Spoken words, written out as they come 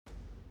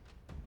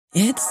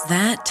It's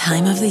that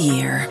time of the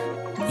year.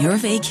 Your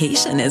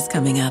vacation is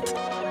coming up.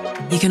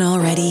 You can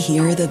already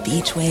hear the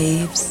beach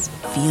waves,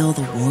 feel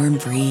the warm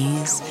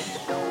breeze,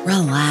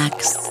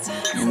 relax,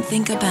 and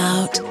think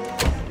about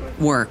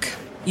work.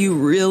 You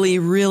really,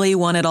 really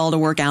want it all to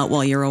work out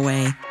while you're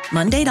away.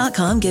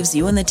 Monday.com gives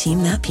you and the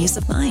team that peace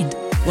of mind.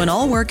 When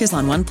all work is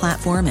on one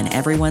platform and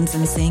everyone's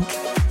in sync,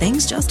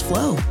 things just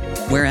flow.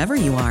 Wherever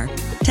you are,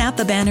 tap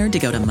the banner to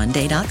go to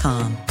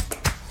Monday.com.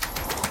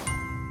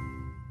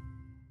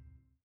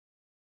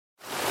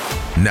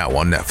 Now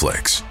on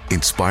Netflix,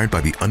 inspired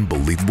by the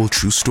unbelievable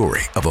true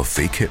story of a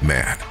fake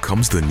hitman,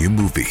 comes the new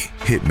movie,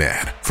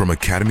 Hitman, from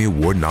Academy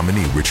Award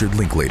nominee Richard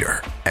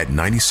Linklater. At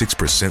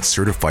 96%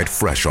 certified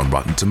fresh on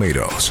Rotten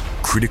Tomatoes,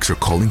 critics are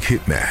calling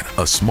Hitman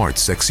a smart,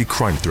 sexy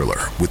crime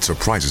thriller with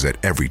surprises at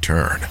every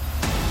turn.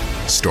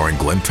 Starring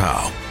Glenn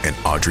Powell and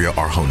Adria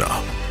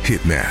Arjona,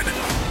 Hitman.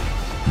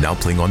 Now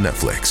playing on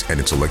Netflix and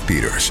in select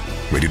theaters.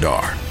 Rated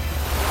R.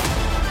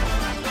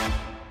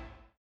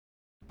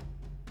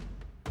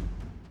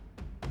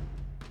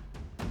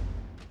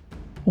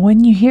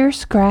 When you hear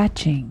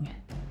scratching,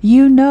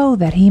 you know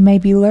that he may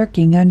be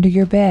lurking under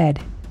your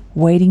bed,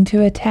 waiting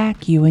to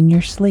attack you in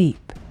your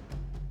sleep.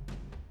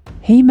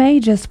 He may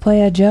just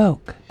play a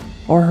joke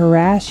or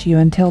harass you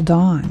until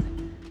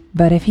dawn,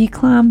 but if he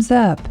climbs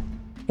up,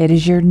 it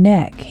is your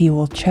neck he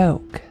will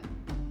choke.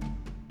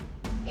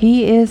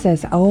 He is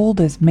as old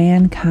as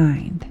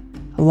mankind.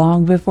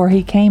 Long before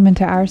he came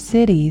into our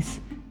cities,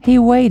 he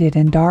waited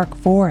in dark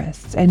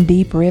forests and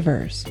deep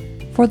rivers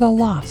for the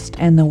lost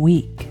and the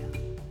weak.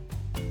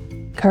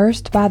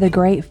 Cursed by the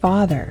Great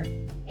Father,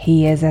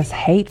 he is as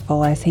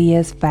hateful as he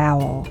is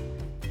foul.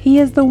 He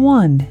is the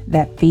one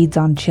that feeds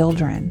on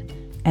children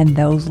and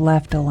those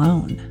left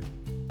alone.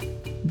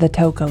 The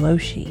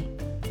Tokoloshe,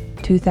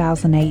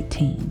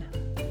 2018.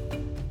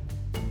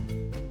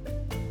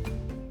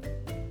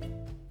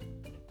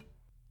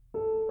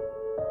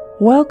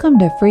 Welcome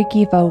to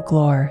Freaky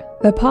Folklore,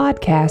 the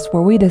podcast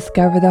where we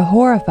discover the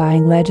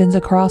horrifying legends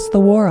across the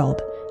world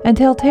and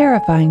tell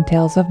terrifying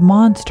tales of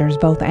monsters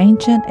both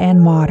ancient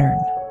and modern.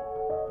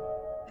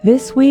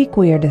 This week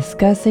we are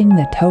discussing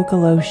the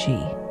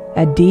Tokoloshe,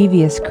 a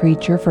devious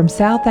creature from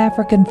South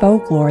African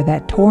folklore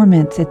that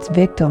torments its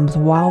victims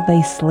while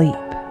they sleep.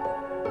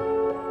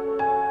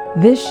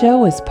 This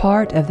show is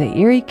part of the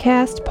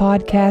EerieCast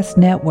podcast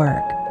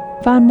network.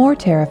 Find more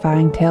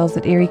terrifying tales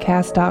at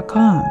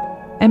EerieCast.com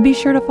and be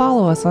sure to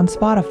follow us on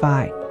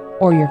Spotify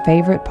or your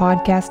favorite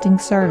podcasting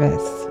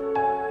service.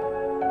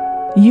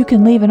 You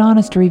can leave an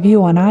honest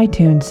review on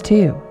iTunes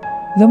too.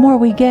 The more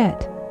we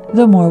get,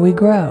 the more we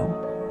grow,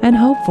 and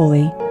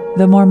hopefully,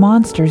 the more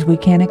monsters we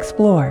can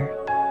explore.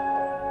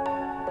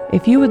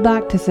 If you would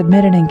like to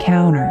submit an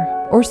encounter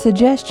or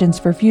suggestions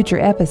for future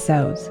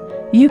episodes,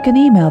 you can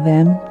email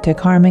them to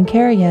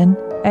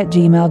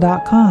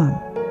carmancarrion@gmail.com.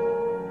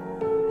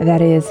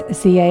 That is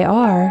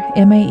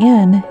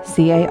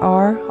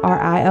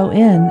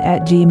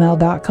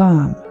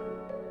carmancarrion@gmail.com.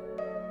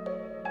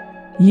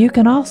 You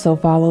can also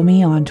follow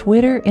me on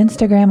Twitter,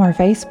 Instagram, or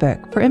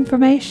Facebook for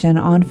information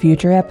on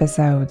future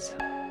episodes.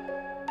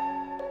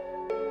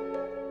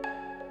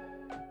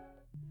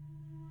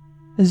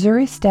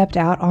 Zuri stepped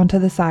out onto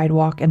the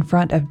sidewalk in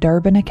front of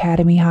Durban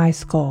Academy High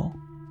School,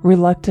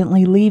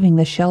 reluctantly leaving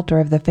the shelter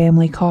of the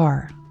family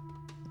car.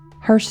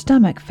 Her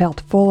stomach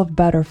felt full of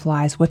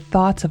butterflies with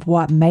thoughts of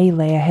what may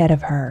lay ahead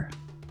of her.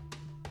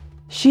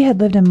 She had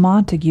lived in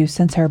Montague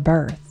since her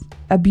birth,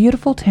 a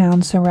beautiful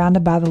town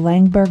surrounded by the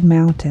Langberg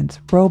Mountains,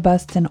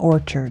 robust in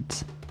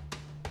orchards.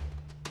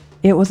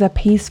 It was a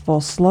peaceful,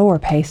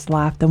 slower-paced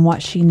life than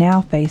what she now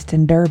faced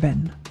in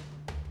Durban.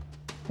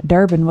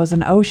 Durban was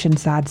an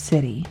oceanside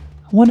city,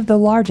 one of the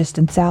largest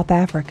in South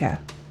Africa.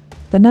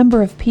 The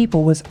number of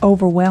people was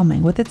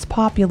overwhelming, with its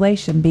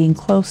population being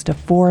close to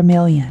 4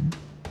 million.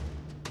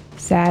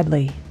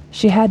 Sadly,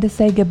 she had to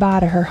say goodbye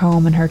to her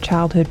home and her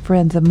childhood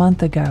friends a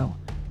month ago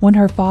when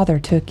her father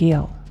took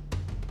ill.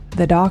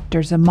 The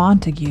doctors in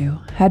Montague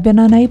had been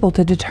unable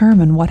to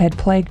determine what had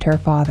plagued her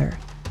father.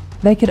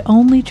 They could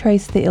only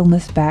trace the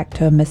illness back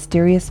to a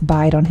mysterious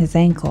bite on his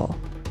ankle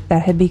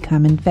that had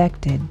become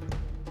infected.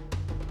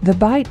 The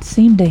bite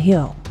seemed to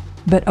heal,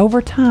 but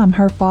over time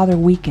her father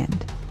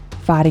weakened,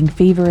 fighting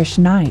feverish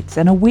nights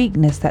and a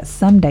weakness that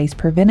some days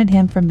prevented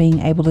him from being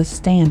able to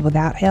stand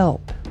without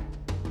help.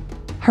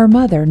 Her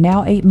mother,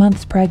 now 8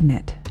 months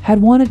pregnant,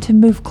 had wanted to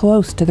move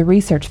close to the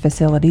research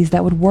facilities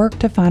that would work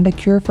to find a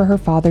cure for her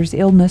father's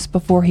illness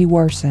before he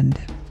worsened,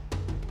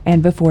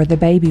 and before the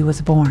baby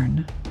was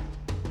born.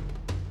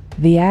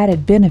 The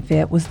added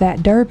benefit was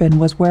that Durban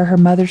was where her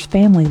mother's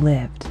family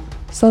lived,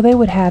 so they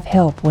would have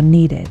help when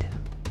needed.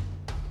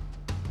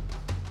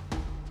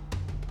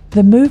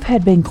 The move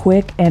had been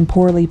quick and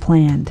poorly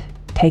planned.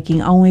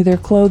 Taking only their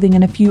clothing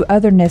and a few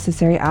other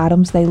necessary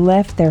items, they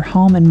left their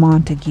home in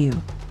Montague,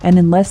 and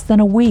in less than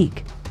a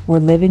week were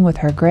living with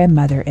her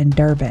grandmother in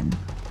Durban.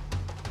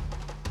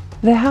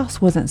 The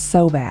house wasn't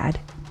so bad.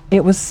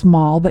 It was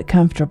small but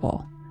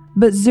comfortable,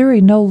 but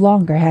Zuri no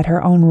longer had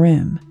her own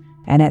room,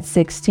 and at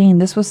 16,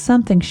 this was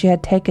something she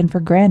had taken for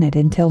granted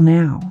until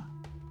now.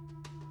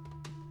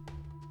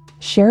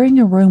 Sharing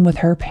a room with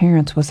her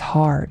parents was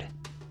hard.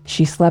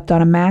 She slept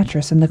on a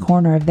mattress in the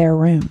corner of their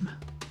room.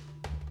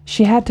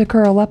 She had to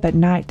curl up at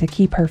night to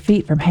keep her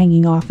feet from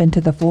hanging off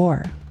into the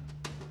floor.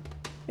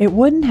 It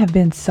wouldn't have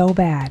been so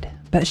bad,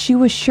 but she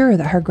was sure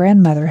that her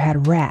grandmother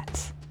had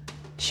rats.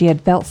 She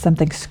had felt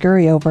something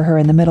scurry over her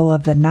in the middle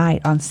of the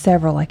night on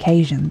several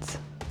occasions.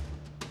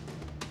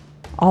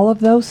 All of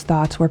those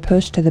thoughts were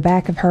pushed to the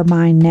back of her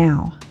mind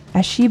now,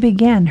 as she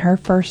began her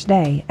first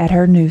day at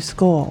her new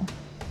school.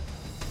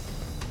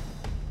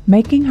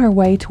 Making her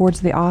way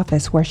towards the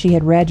office where she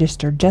had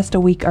registered just a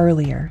week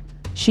earlier,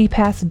 she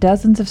passed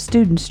dozens of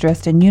students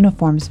dressed in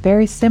uniforms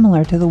very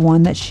similar to the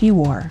one that she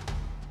wore.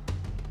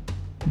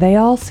 They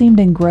all seemed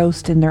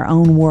engrossed in their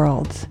own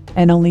worlds,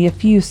 and only a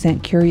few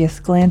sent curious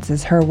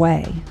glances her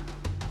way.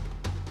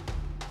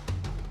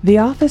 The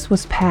office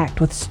was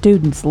packed with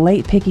students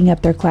late picking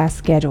up their class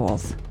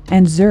schedules,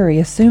 and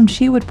Zuri assumed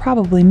she would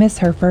probably miss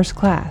her first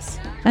class,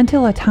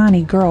 until a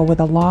tiny girl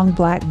with a long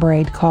black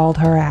braid called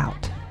her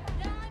out.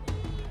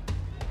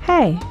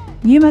 "Hey,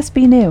 you must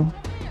be new.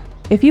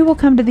 If you will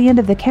come to the end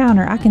of the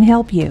counter, I can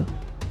help you,"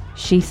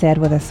 she said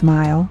with a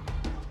smile.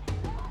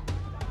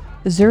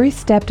 Zuri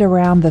stepped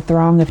around the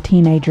throng of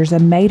teenagers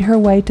and made her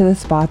way to the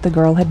spot the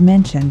girl had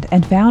mentioned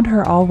and found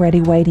her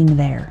already waiting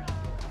there.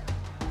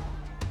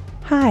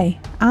 "Hi,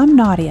 I'm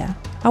Nadia.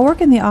 I work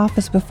in the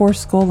office before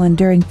school and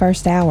during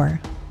first hour.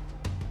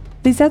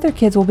 These other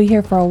kids will be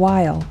here for a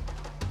while,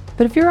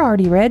 but if you're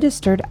already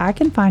registered, I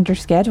can find your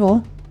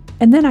schedule,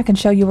 and then I can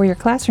show you where your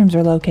classrooms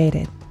are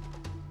located."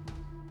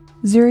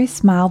 Zuri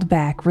smiled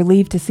back,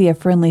 relieved to see a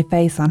friendly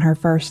face on her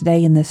first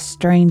day in this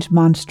strange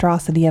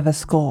monstrosity of a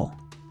school.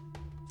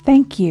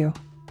 "Thank you.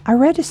 I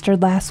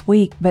registered last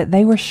week, but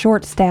they were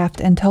short-staffed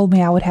and told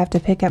me I would have to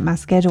pick up my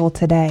schedule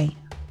today.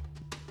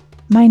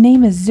 My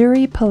name is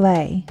Zuri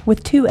Pillay,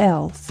 with 2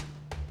 L's.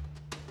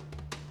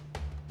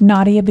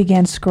 Nadia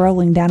began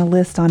scrolling down a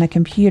list on a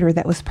computer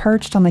that was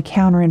perched on the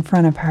counter in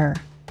front of her.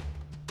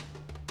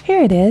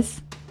 "Here it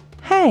is.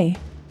 Hey,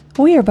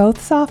 we are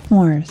both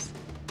sophomores,"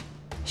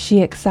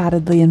 she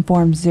excitedly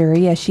informed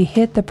Zuri as she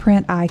hit the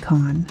print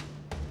icon.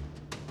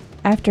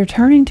 After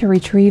turning to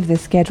retrieve the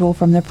schedule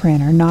from the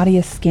printer,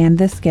 Nadia scanned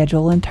the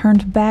schedule and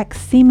turned back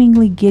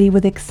seemingly giddy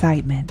with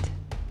excitement.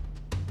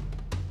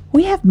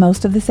 "We have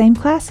most of the same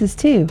classes,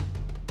 too.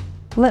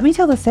 Let me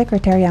tell the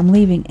secretary I'm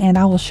leaving and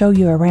I will show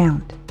you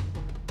around."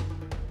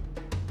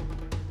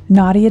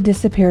 Nadia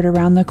disappeared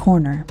around the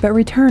corner, but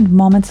returned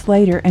moments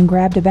later and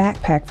grabbed a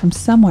backpack from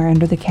somewhere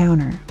under the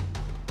counter.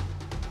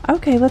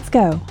 "Okay, let's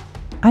go.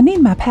 I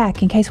need my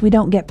pack in case we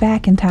don't get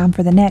back in time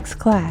for the next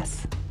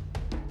class."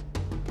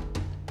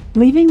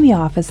 Leaving the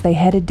office, they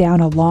headed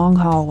down a long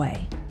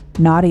hallway.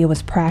 Nadia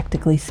was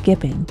practically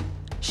skipping.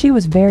 She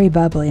was very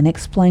bubbly and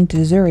explained to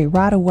Zuri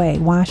right away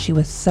why she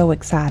was so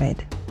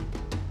excited.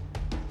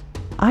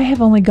 "I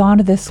have only gone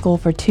to this school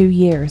for 2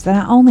 years and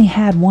I only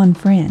had one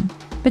friend,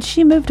 but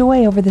she moved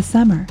away over the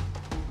summer.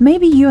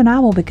 Maybe you and I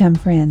will become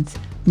friends,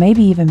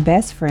 maybe even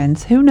best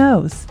friends, who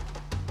knows?"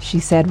 she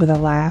said with a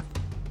laugh.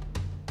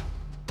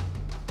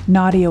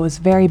 Nadia was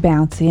very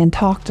bouncy and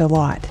talked a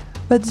lot,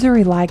 but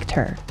Zuri liked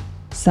her.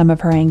 Some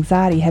of her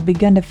anxiety had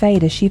begun to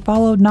fade as she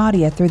followed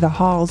Nadia through the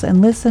halls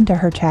and listened to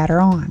her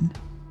chatter on.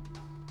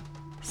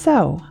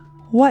 "So,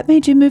 what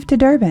made you move to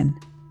Durban?"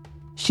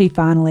 she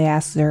finally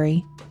asked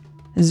Zuri.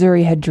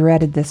 Zuri had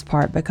dreaded this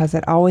part because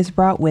it always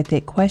brought with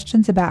it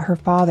questions about her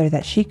father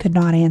that she could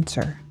not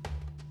answer.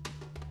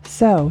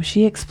 So,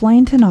 she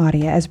explained to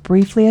Nadia as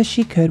briefly as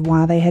she could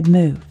why they had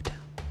moved.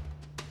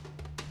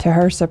 To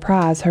her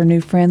surprise, her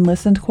new friend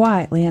listened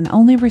quietly and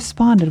only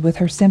responded with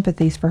her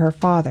sympathies for her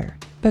father,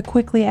 but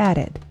quickly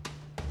added,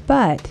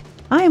 "But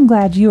I am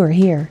glad you are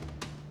here."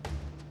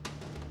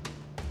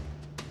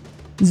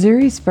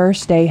 Zuri's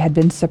first day had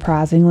been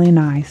surprisingly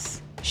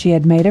nice. She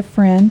had made a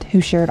friend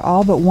who shared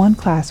all but one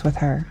class with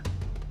her.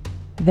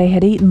 They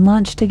had eaten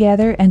lunch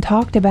together and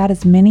talked about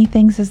as many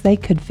things as they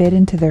could fit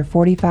into their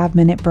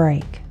 45-minute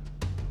break.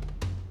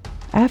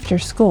 After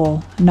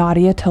school,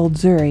 Nadia told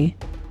Zuri,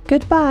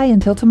 "Goodbye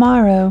until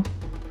tomorrow,"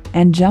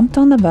 and jumped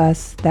on the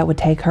bus that would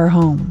take her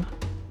home.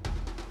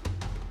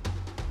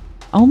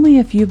 Only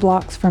a few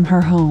blocks from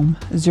her home,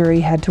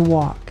 Zuri had to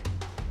walk.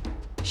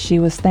 She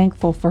was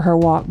thankful for her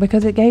walk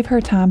because it gave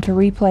her time to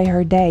replay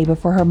her day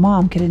before her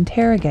mom could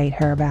interrogate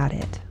her about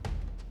it.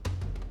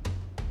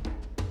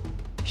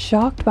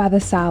 Shocked by the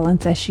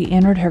silence as she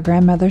entered her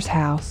grandmother's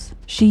house,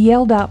 she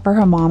yelled out for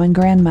her mom and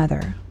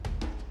grandmother.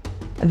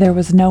 There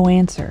was no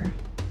answer.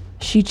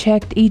 She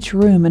checked each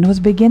room and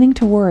was beginning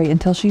to worry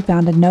until she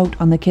found a note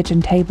on the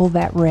kitchen table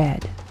that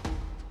read,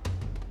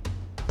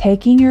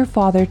 "Taking your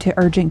father to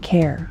urgent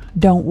care.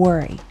 Don't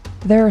worry.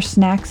 There are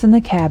snacks in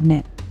the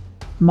cabinet.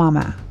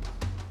 Mama."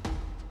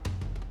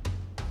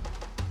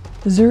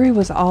 Zuri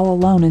was all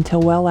alone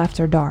until well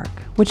after dark,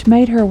 which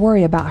made her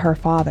worry about her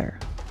father.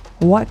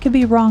 What could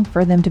be wrong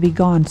for them to be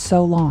gone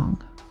so long?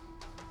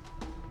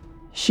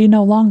 She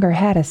no longer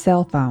had a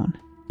cell phone.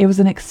 It was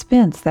an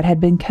expense that had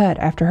been cut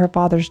after her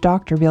father's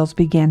doctor bills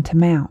began to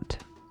mount.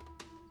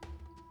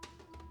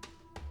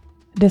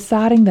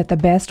 Deciding that the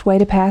best way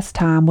to pass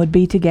time would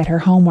be to get her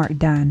homework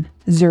done,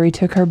 Zuri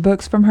took her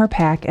books from her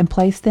pack and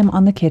placed them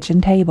on the kitchen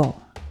table.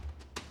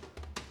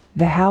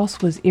 The house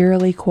was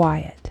eerily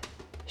quiet.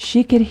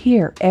 She could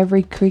hear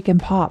every creak and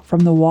pop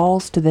from the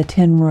walls to the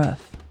tin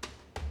roof.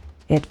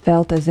 It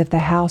felt as if the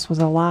house was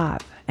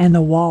alive and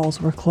the walls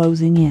were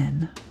closing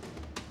in.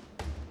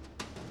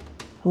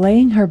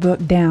 Laying her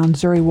book down,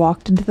 Zuri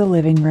walked into the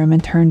living room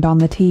and turned on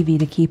the TV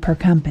to keep her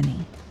company.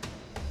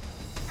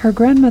 Her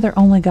grandmother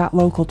only got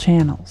local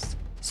channels,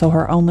 so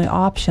her only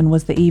option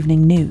was the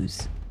evening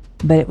news,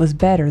 but it was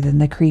better than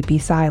the creepy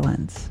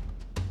silence.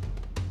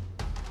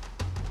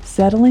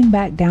 Settling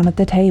back down at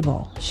the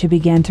table, she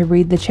began to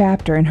read the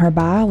chapter in her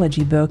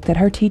biology book that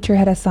her teacher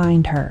had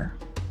assigned her.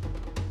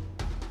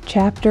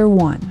 Chapter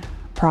 1,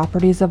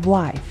 Properties of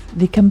Life,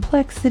 the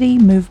Complexity,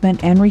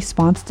 Movement, and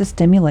Response to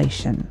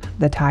Stimulation,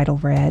 the title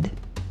read.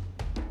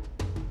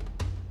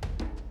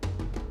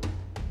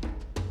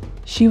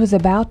 She was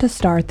about to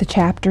start the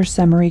chapter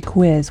summary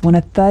quiz when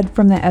a thud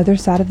from the other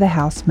side of the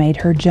house made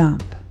her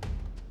jump.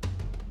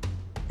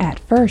 At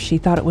first, she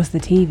thought it was the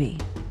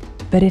TV,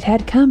 but it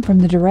had come from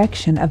the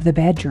direction of the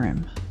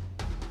bedroom.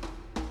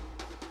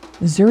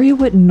 Zuri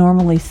wouldn't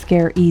normally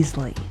scare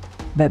easily,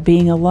 but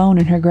being alone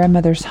in her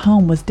grandmother's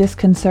home was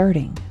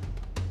disconcerting.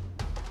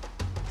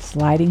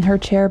 Sliding her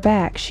chair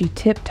back, she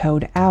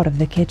tiptoed out of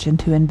the kitchen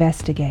to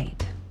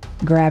investigate,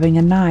 grabbing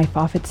a knife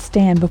off its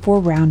stand before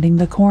rounding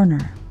the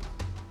corner.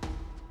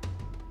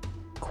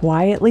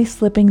 Quietly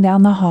slipping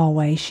down the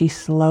hallway, she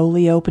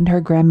slowly opened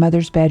her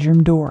grandmother's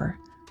bedroom door,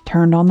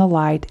 turned on the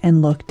light,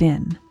 and looked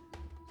in.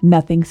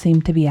 Nothing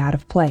seemed to be out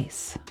of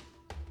place.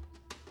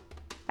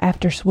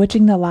 After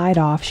switching the light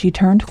off, she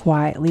turned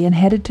quietly and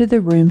headed to the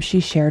room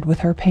she shared with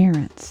her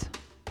parents.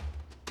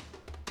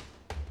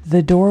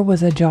 The door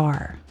was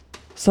ajar,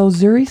 so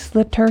Zuri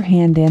slipped her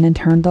hand in and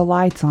turned the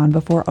lights on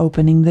before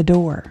opening the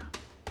door.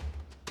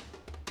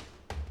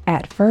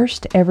 At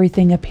first,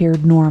 everything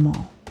appeared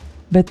normal,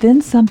 but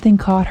then something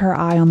caught her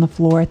eye on the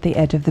floor at the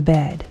edge of the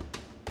bed.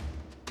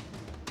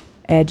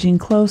 Edging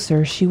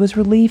closer, she was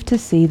relieved to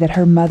see that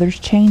her mother's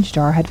change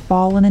jar had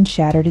fallen and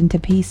shattered into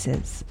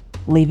pieces,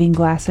 leaving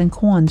glass and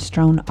coins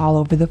strewn all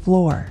over the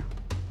floor.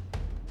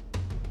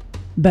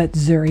 But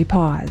Zuri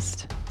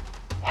paused.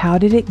 How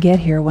did it get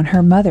here when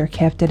her mother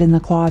kept it in the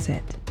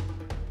closet?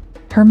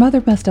 Her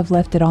mother must have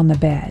left it on the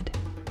bed.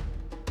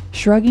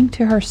 Shrugging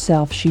to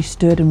herself, she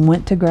stood and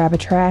went to grab a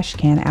trash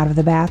can out of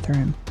the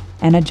bathroom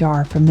and a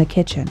jar from the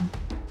kitchen.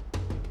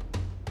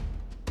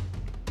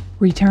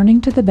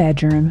 Returning to the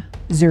bedroom,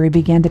 Zuri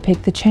began to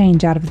pick the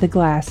change out of the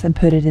glass and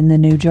put it in the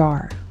new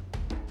jar.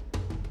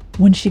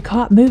 When she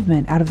caught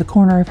movement out of the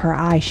corner of her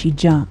eye, she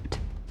jumped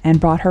and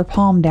brought her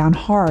palm down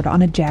hard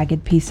on a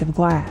jagged piece of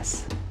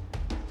glass.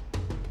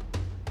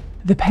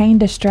 The pain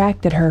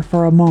distracted her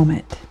for a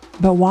moment,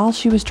 but while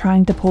she was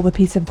trying to pull the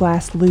piece of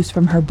glass loose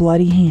from her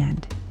bloody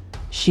hand,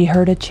 she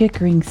heard a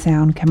chickering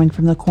sound coming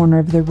from the corner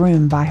of the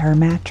room by her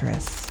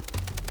mattress.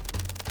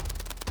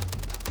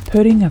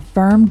 Putting a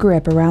firm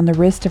grip around the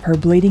wrist of her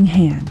bleeding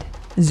hand,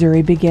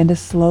 Zuri began to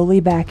slowly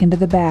back into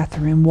the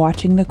bathroom,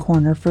 watching the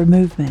corner for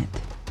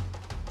movement.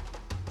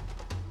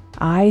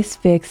 Eyes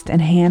fixed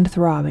and hand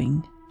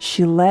throbbing,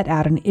 she let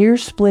out an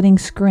ear-splitting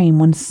scream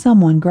when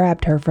someone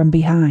grabbed her from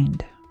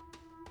behind.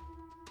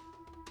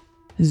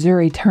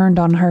 Zuri turned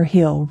on her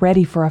heel,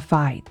 ready for a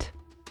fight,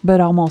 but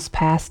almost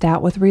passed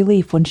out with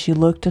relief when she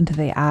looked into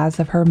the eyes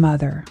of her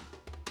mother.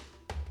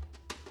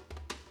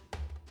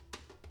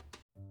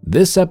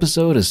 This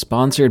episode is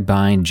sponsored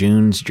by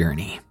June's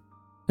Journey.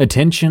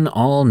 Attention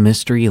all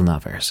mystery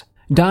lovers.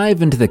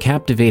 Dive into the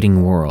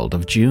captivating world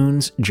of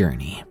June's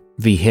Journey,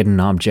 the hidden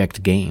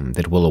object game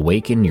that will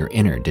awaken your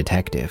inner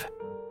detective.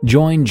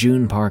 Join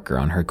June Parker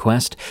on her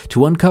quest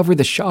to uncover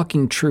the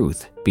shocking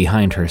truth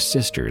behind her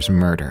sister's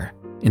murder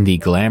in the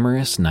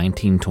glamorous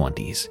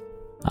 1920s.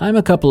 I'm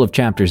a couple of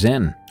chapters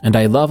in, and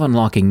I love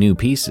unlocking new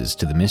pieces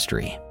to the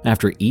mystery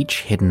after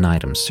each hidden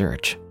item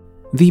search.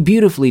 The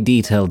beautifully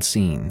detailed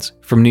scenes,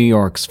 from New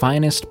York's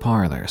finest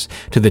parlors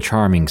to the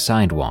charming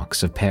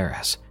sidewalks of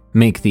Paris,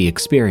 make the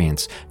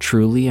experience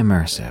truly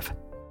immersive.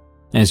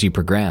 As you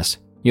progress,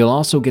 you'll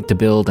also get to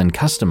build and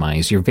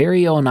customize your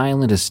very own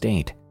island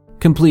estate,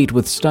 complete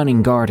with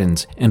stunning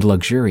gardens and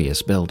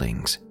luxurious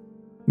buildings.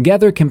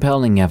 Gather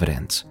compelling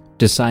evidence,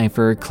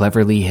 decipher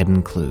cleverly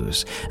hidden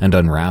clues, and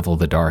unravel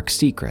the dark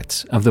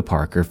secrets of the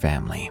Parker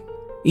family.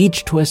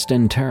 Each twist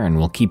and turn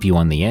will keep you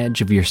on the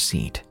edge of your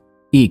seat,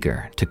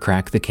 eager to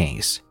crack the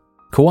case.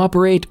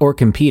 Cooperate or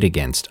compete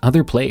against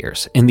other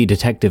players in the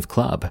Detective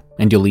Club,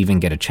 and you'll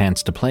even get a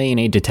chance to play in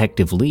a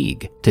detective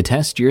league to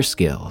test your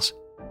skills.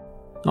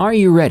 Are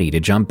you ready to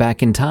jump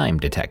back in time,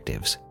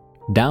 detectives?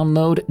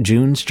 Download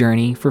June's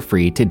Journey for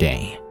free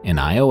today in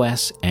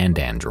iOS and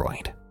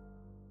Android.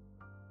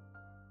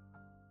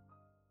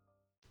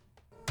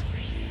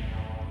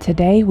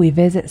 Today we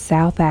visit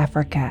South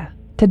Africa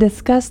to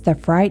discuss the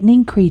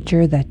frightening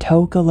creature, the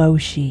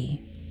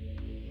Tokoloshi.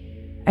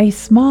 A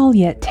small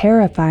yet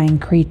terrifying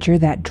creature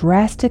that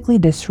drastically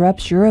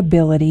disrupts your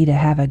ability to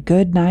have a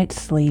good night's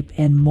sleep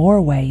in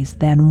more ways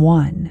than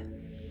one.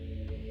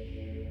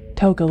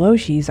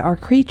 Tokoloshis are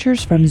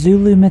creatures from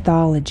Zulu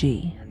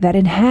mythology that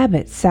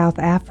inhabit South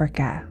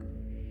Africa.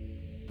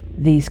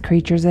 These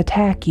creatures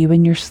attack you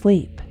in your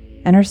sleep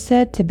and are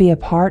said to be a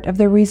part of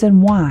the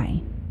reason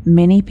why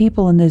many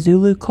people in the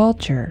Zulu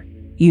culture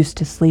used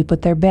to sleep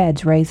with their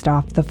beds raised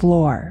off the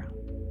floor.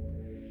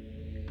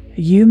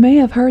 You may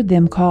have heard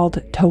them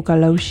called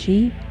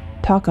Tokoloshi,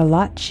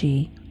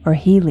 Tokalachi, or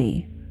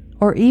Hili,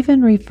 or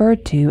even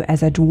referred to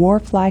as a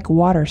dwarf-like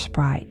water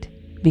sprite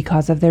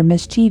because of their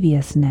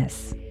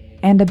mischievousness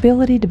and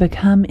ability to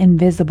become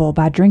invisible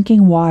by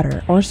drinking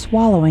water or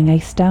swallowing a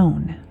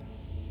stone.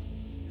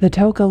 The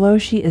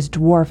Tokoloshi is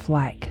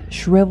dwarf-like,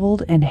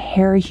 shriveled and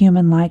hairy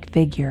human-like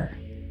figure.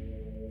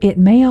 It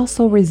may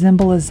also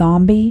resemble a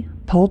zombie,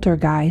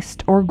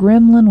 poltergeist, or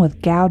gremlin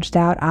with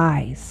gouged-out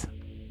eyes,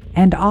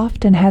 and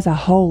often has a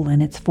hole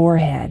in its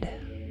forehead.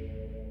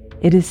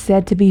 It is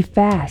said to be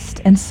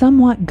fast and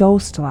somewhat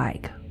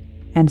ghost-like,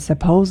 and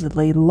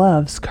supposedly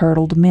loves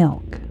curdled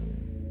milk.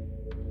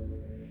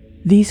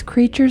 These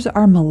creatures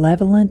are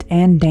malevolent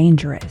and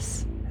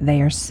dangerous.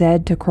 They are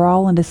said to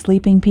crawl into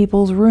sleeping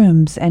people's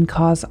rooms and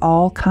cause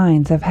all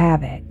kinds of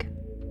havoc.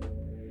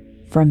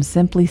 From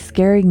simply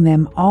scaring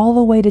them all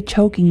the way to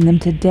choking them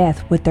to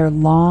death with their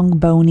long,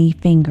 bony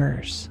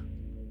fingers.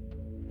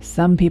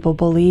 Some people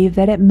believe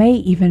that it may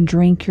even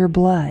drink your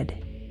blood.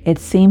 It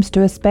seems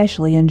to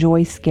especially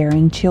enjoy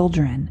scaring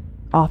children,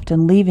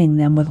 often leaving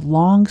them with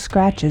long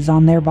scratches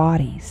on their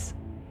bodies.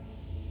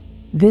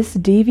 This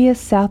devious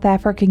South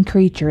African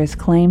creature is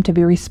claimed to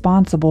be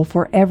responsible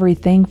for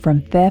everything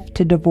from theft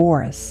to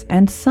divorce,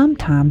 and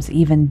sometimes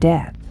even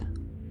death.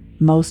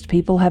 Most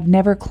people have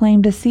never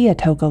claimed to see a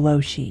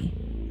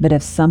Tokoloshi, but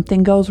if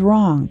something goes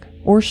wrong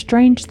or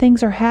strange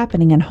things are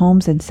happening in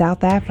homes in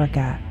South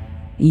Africa,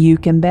 you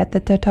can bet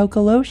that the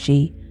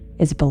Tokoloshi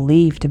is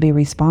believed to be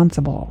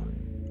responsible.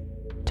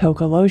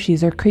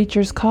 Tokoloshis are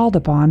creatures called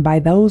upon by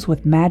those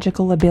with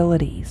magical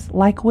abilities,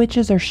 like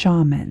witches or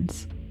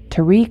shamans,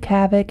 to wreak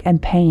havoc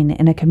and pain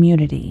in a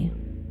community.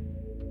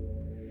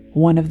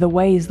 One of the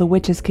ways the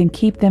witches can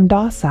keep them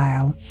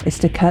docile is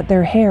to cut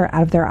their hair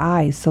out of their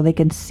eyes so they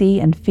can see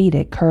and feed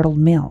it curdled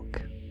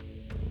milk.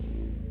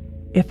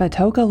 If a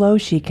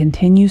Tokoloshi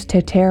continues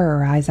to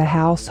terrorize a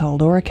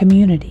household or a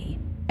community,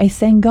 a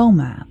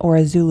Sangoma or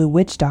a Zulu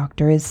witch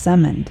doctor is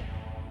summoned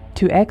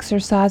to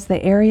exorcise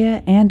the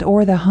area and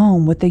or the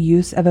home with the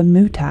use of a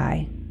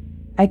mutai,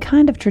 a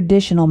kind of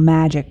traditional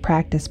magic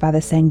practiced by the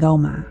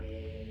Sangoma.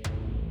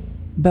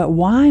 But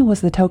why was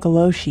the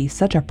Tokoloshi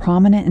such a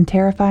prominent and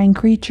terrifying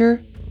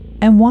creature,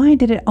 and why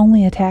did it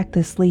only attack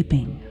the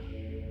sleeping?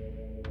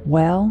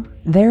 Well,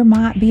 there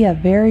might be a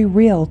very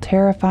real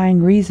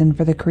terrifying reason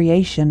for the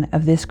creation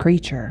of this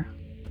creature.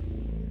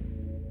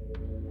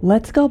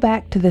 Let's go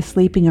back to the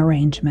sleeping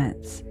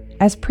arrangements.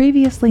 As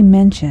previously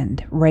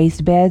mentioned,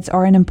 raised beds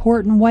are an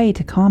important way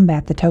to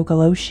combat the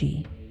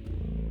Tokoloshi.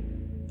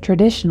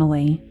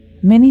 Traditionally,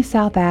 many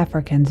South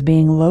Africans,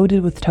 being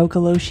loaded with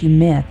Tokoloshi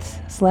myths,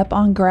 slept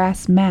on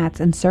grass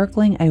mats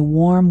encircling a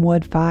warm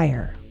wood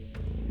fire.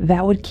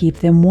 That would keep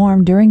them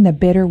warm during the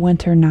bitter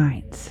winter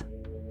nights.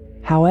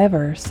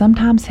 However,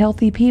 sometimes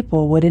healthy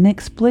people would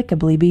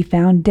inexplicably be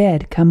found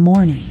dead come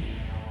morning.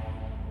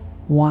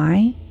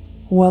 Why?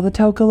 Well, the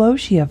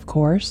Tokoloshi, of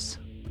course.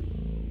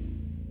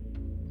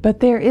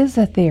 But there is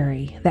a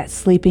theory that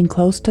sleeping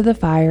close to the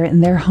fire in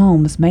their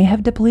homes may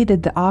have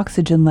depleted the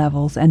oxygen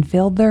levels and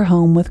filled their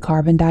home with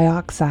carbon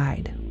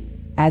dioxide.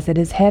 As it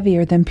is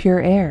heavier than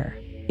pure air,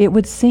 it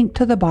would sink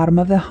to the bottom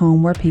of the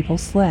home where people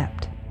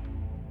slept.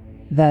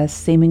 Thus,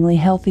 seemingly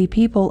healthy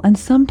people and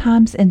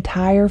sometimes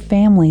entire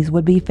families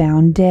would be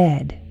found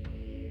dead.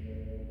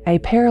 A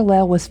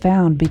parallel was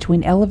found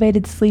between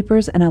elevated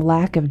sleepers and a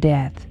lack of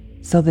death,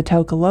 so the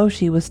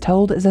Tokoloshi was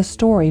told as a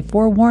story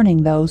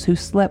forewarning those who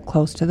slept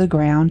close to the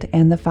ground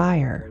and the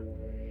fire.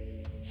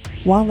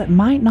 While it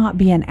might not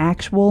be an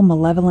actual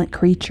malevolent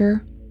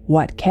creature,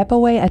 what kept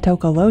away a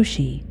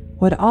Tokoloshi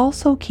would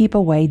also keep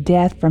away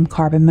death from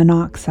carbon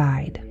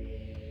monoxide.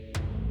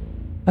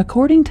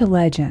 According to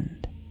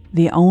legend,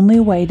 the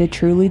only way to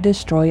truly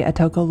destroy a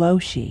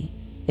Tokoloshi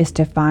is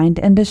to find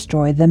and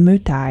destroy the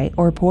mutai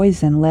or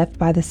poison left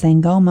by the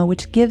Sangoma,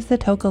 which gives the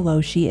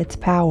Tokoloshi its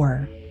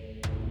power.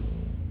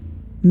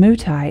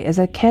 Mutai is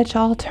a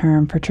catch-all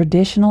term for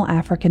traditional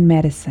African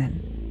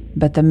medicine,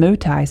 but the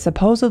mutai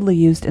supposedly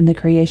used in the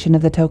creation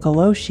of the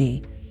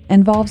Tokoloshi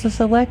involves a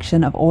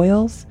selection of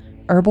oils,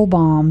 herbal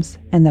balms,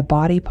 and the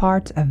body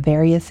parts of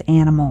various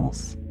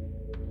animals.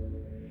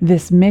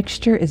 This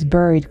mixture is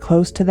buried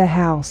close to the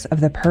house of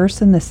the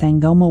person the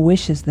Sangoma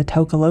wishes the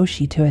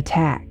Tokoloshi to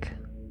attack.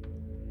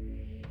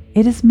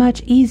 It is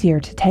much easier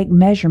to take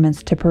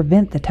measurements to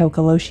prevent the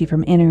Tokoloshi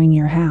from entering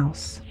your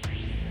house.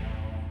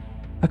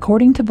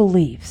 According to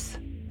beliefs,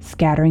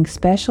 scattering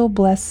special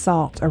blessed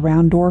salt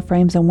around door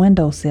frames and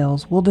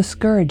windowsills will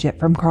discourage it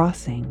from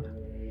crossing.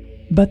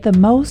 But the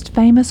most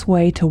famous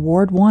way to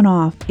ward one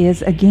off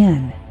is,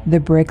 again, the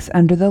bricks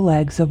under the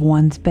legs of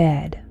one's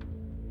bed.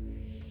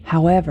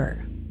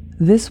 However,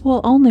 this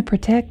will only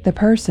protect the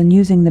person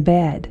using the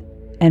bed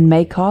and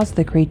may cause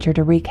the creature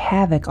to wreak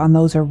havoc on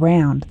those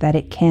around that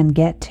it can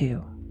get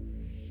to.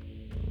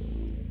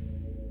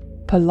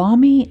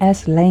 Palami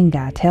S.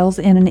 Lenga tells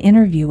in an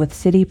interview with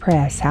City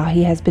Press how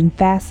he has been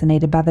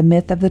fascinated by the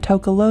myth of the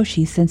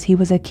Tokoloshi since he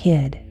was a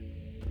kid.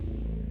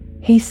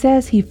 He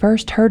says he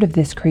first heard of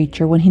this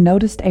creature when he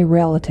noticed a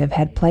relative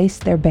had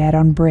placed their bed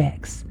on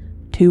bricks,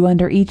 2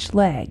 under each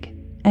leg,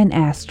 and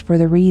asked for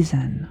the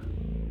reason.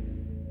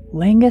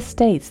 Lenga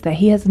states that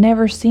he has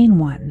never seen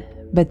one,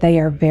 but they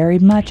are very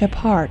much a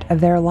part of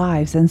their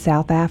lives in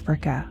South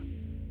Africa.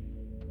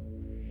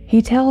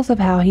 He tells of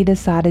how he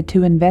decided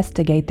to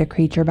investigate the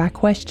creature by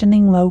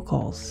questioning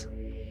locals.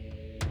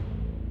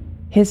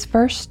 His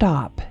first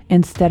stop,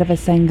 instead of a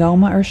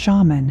Sangoma or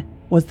shaman,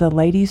 was the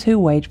ladies who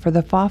wait for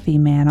the Fafi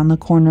man on the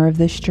corner of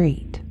the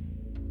street.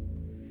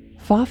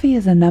 Fafi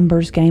is a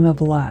numbers game of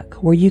luck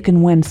where you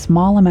can win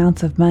small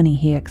amounts of money,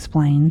 he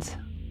explains.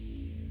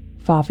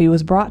 Fafi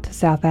was brought to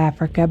South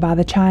Africa by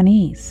the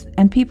Chinese,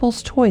 and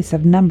people's choice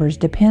of numbers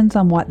depends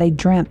on what they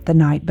dreamt the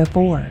night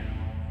before.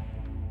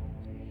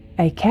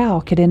 A cow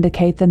could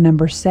indicate the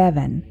number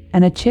 7,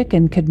 and a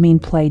chicken could mean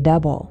play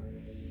double.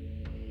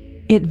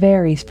 It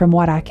varies from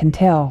what I can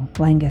tell,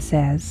 Lenga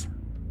says.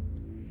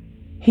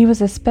 He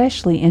was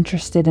especially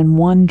interested in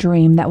one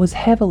dream that was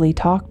heavily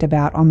talked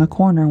about on the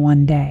corner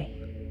one day.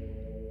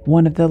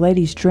 One of the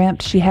ladies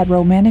dreamt she had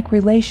romantic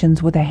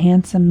relations with a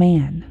handsome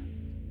man.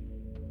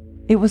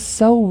 It was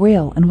so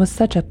real and was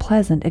such a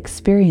pleasant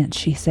experience,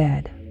 she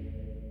said.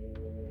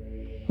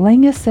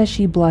 Lenga says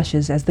she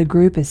blushes as the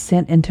group is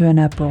sent into an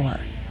uproar,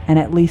 and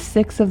at least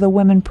 6 of the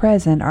women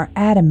present are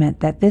adamant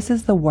that this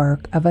is the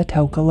work of a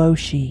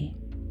Tokoloshi.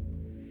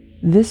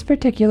 This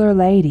particular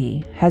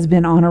lady has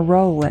been on a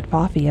roll at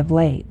Fafi of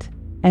late,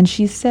 and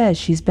she says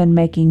she's been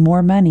making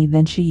more money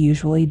than she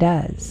usually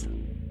does.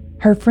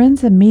 Her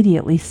friends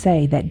immediately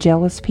say that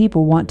jealous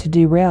people want to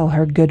derail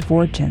her good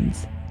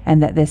fortunes,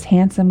 and that this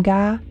handsome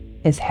guy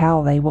is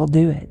how they will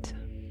do it.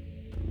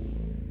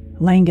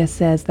 Lenga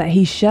says that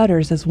he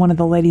shudders as one of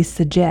the ladies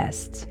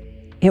suggests,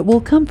 "It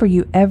will come for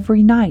you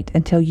every night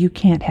until you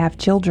can't have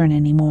children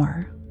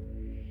anymore."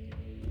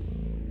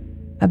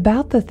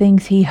 About the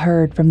things he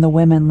heard from the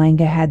women,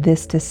 Lenga had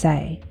this to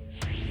say,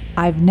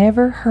 "I've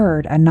never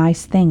heard a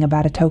nice thing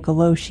about a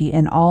Tokoloshi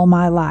in all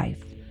my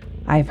life.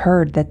 I've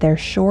heard that they're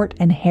short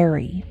and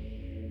hairy.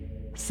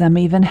 Some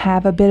even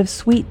have a bit of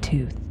sweet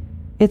tooth.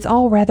 It's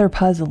all rather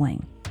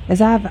puzzling,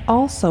 as I've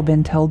also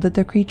been told that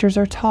the creatures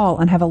are tall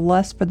and have a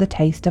lust for the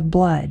taste of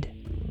blood.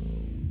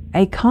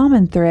 A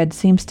common thread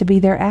seems to be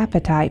their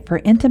appetite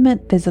for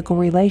intimate physical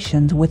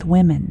relations with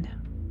women."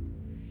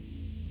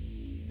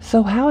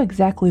 So how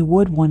exactly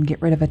would one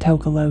get rid of a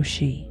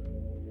Tokoloshi?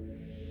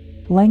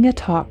 Lenga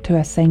talked to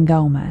a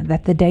Sangoma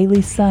that the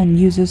Daily Sun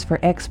uses for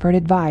expert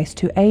advice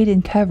to aid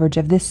in coverage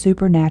of this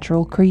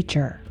supernatural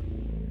creature.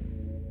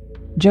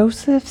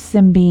 Joseph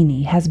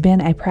Simbini has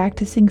been a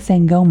practicing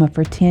Sangoma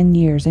for 10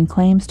 years and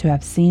claims to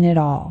have seen it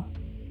all.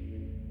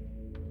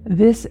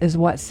 This is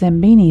what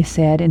Simbini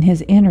said in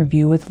his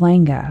interview with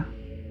Lenga.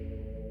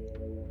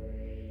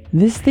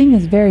 "This thing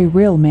is very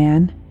real,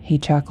 man," he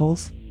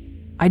chuckles.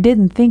 "I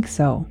didn't think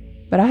so,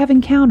 but I have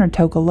encountered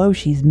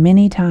Tokoloshis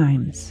many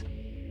times."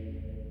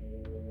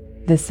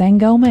 The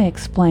Sangoma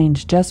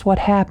explains just what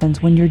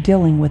happens when you're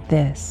dealing with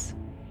this.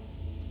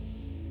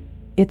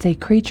 It's a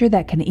creature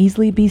that can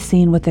easily be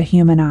seen with the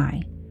human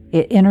eye.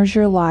 It enters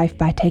your life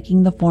by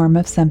taking the form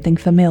of something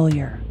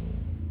familiar.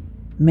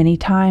 Many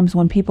times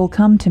when people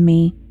come to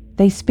me,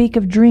 they speak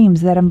of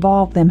dreams that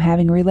involve them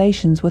having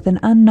relations with an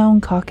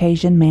unknown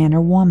Caucasian man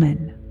or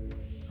woman.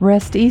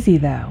 Rest easy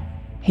though,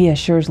 he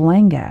assures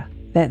Lenga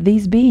that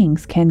these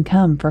beings can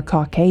come for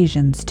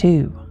Caucasians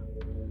too.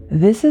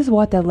 This is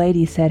what the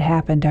lady said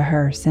happened to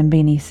her,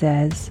 Simbini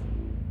says.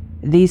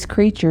 These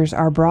creatures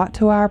are brought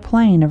to our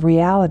plane of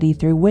reality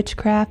through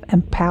witchcraft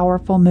and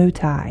powerful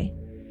mutai.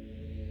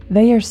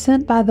 They are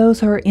sent by those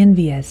who are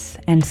envious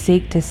and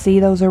seek to see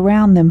those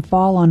around them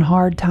fall on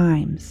hard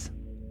times.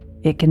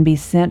 It can be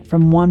sent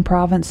from one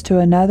province to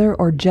another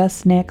or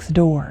just next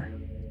door.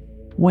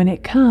 When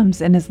it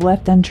comes and is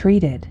left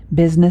untreated,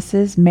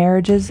 businesses,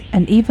 marriages,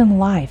 and even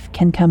life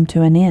can come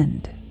to an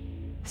end.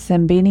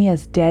 Simbini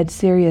is dead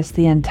serious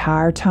the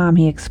entire time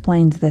he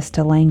explains this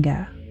to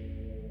Lenga.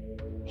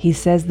 He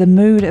says the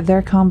mood of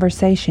their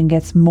conversation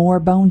gets more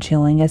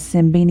bone-chilling as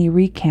Simbini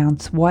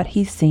recounts what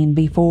he's seen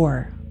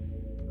before.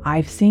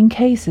 "I've seen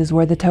cases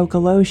where the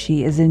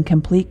Tokoloshi is in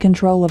complete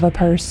control of a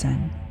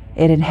person.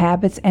 It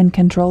inhabits and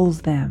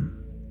controls them.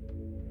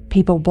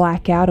 People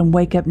black out and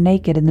wake up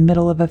naked in the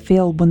middle of a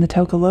field when the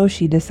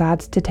Tokoloshi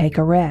decides to take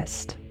a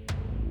rest.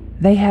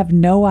 They have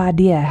no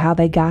idea how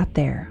they got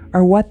there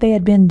or what they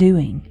had been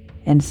doing,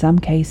 in some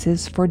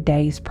cases for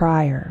days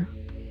prior."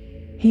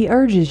 He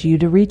urges you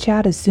to reach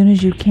out as soon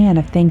as you can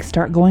if things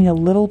start going a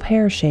little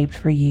pear-shaped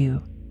for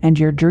you and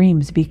your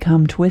dreams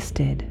become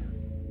twisted.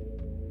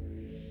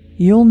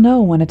 You'll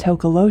know when a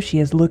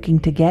Tokoloshi is looking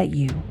to get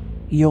you.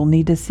 you'll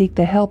need to seek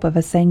the help of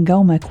a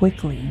Sangoma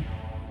quickly.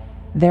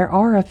 There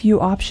are a few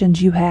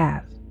options you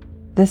have.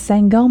 The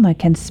Sangoma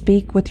can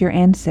speak with your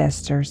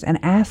ancestors and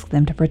ask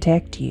them to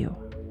protect you.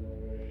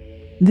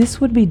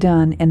 This would be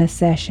done in a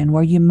session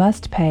where you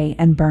must pay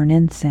and burn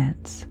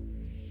incense.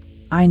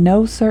 I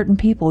know certain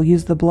people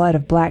use the blood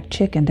of black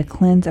chicken to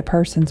cleanse a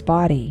person's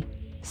body,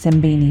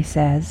 Simbini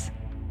says.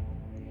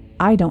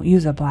 I don't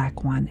use a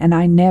black one, and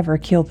I never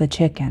kill the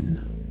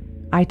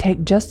chicken. I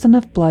take just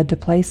enough blood to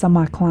place on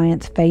my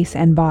client's face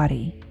and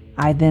body.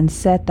 I then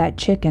set that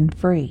chicken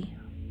free.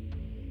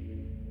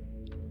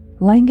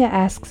 Langa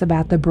asks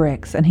about the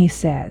bricks, and he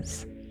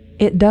says,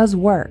 it does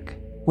work,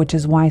 which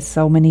is why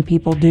so many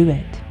people do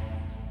it.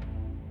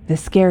 The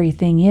scary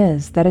thing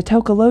is that a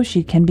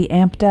Tokoloshi can be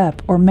amped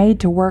up or made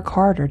to work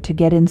harder to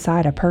get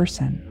inside a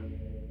person.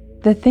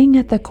 The thing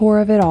at the core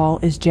of it all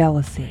is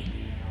jealousy.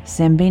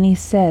 Simbini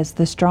says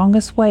the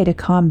strongest way to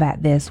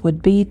combat this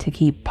would be to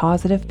keep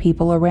positive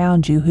people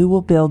around you who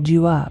will build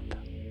you up.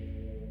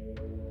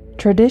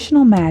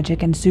 Traditional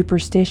magic and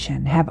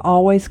superstition have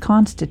always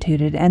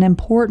constituted an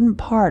important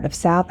part of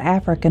South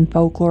African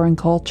folklore and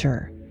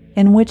culture,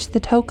 in which the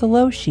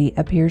Tokoloshi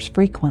appears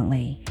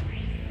frequently.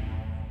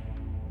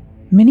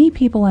 Many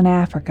people in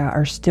Africa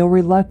are still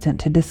reluctant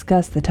to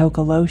discuss the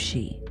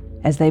Tokoloshi,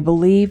 as they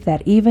believe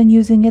that even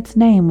using its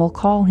name will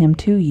call him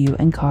to you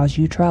and cause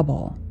you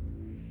trouble.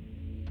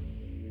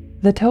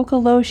 The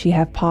Tokoloshi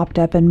have popped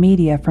up in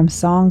media from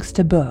songs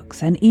to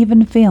books and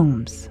even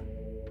films.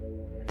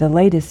 The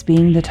latest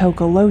being the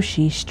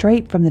Tokoloshi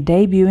straight from the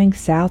debuting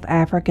South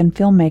African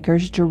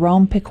filmmakers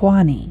Jerome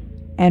Pikwani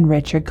and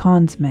Richard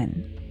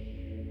Konsman.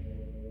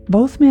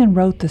 Both men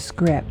wrote the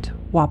script,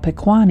 while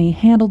Pikwani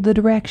handled the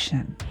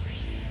direction.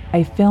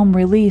 A film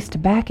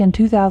released back in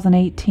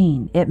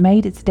 2018, it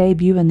made its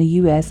debut in the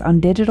US on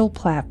digital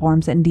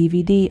platforms and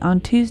DVD on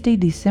Tuesday,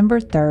 December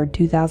 3,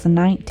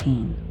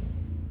 2019.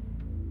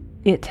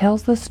 It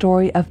tells the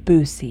story of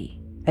Busi,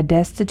 a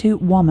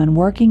destitute woman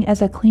working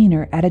as a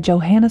cleaner at a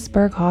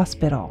Johannesburg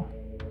hospital.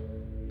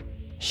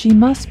 She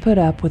must put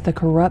up with a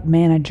corrupt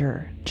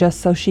manager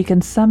just so she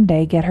can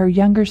someday get her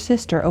younger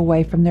sister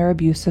away from their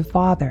abusive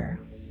father.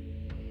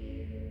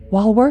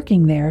 While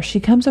working there, she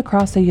comes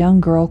across a young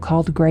girl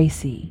called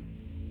Gracie,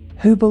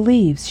 who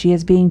believes she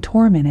is being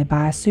tormented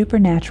by a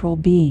supernatural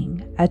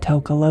being, a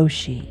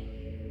Tokoloshi.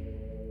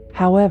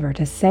 However,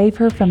 to save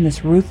her from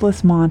this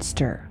ruthless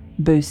monster,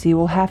 Busi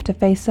will have to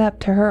face up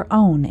to her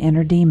own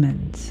inner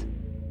demons.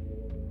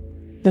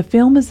 The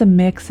film is a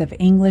mix of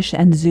English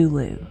and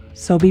Zulu,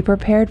 so be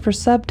prepared for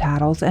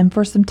subtitles and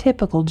for some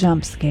typical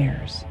jump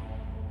scares,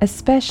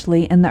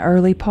 especially in the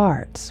early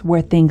parts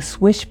where things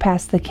swish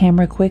past the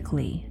camera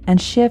quickly and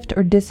shift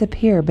or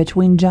disappear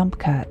between jump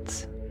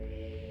cuts.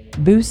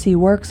 Busi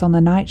works on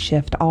the night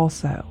shift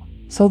also,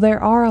 so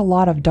there are a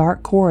lot of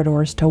dark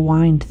corridors to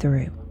wind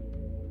through.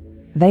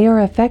 They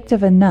are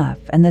effective enough,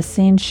 and the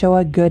scenes show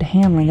a good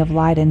handling of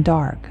light and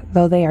dark,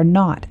 though they are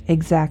not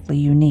exactly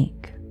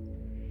unique.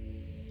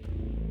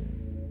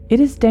 It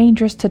is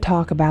dangerous to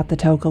talk about the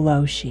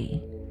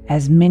Tokoloshi,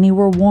 as many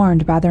were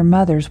warned by their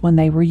mothers when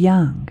they were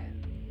young.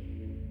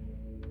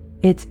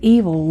 Its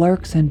evil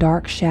lurks in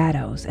dark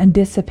shadows and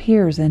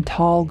disappears in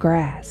tall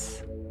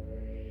grass.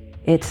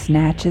 It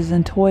snatches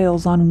and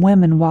toils on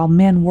women while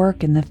men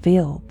work in the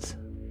fields.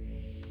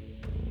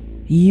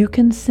 You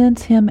can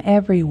sense him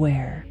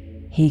everywhere.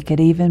 He could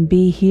even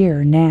be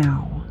here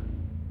now.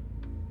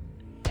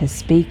 To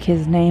speak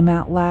his name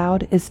out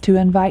loud is to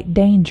invite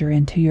danger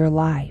into your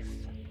life.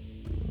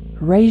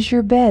 Raise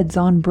your beds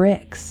on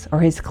bricks, or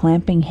his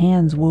clamping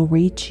hands will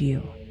reach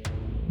you.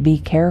 Be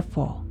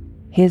careful.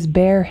 His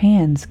bare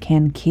hands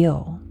can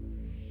kill.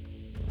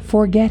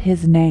 Forget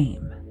his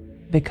name,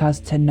 because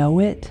to know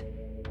it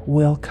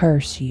will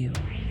curse you.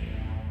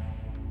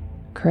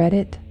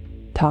 Credit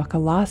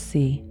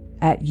Takalasi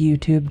at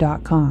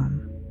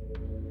youtube.com.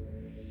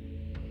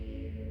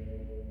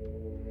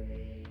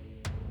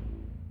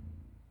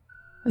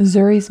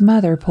 Zuri's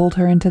mother pulled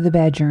her into the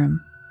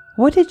bedroom.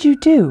 "What did you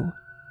do?"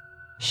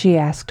 she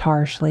asked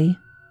harshly.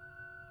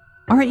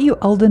 "Aren't you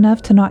old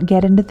enough to not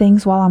get into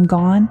things while I'm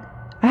gone?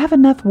 I have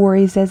enough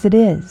worries as it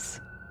is."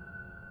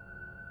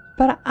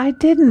 "But I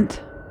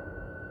didn't."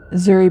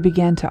 Zuri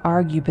began to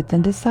argue, but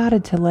then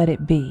decided to let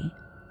it be.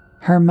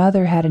 Her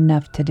mother had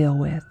enough to deal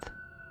with.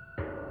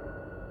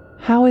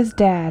 "How is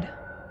Dad?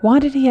 Why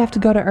did he have to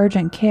go to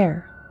urgent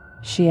care?"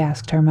 she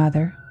asked her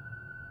mother.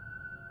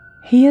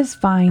 "He is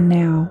fine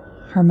now,"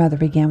 her mother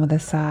began with a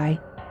sigh.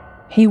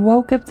 "He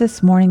woke up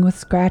this morning with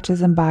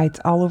scratches and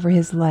bites all over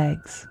his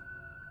legs.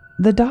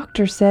 The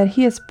doctor said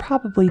he is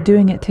probably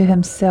doing it to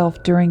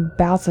himself during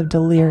bouts of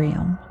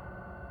delirium.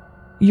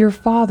 Your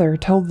father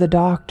told the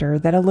doctor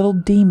that a little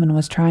demon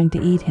was trying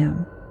to eat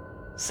him,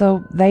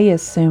 so they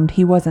assumed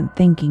he wasn't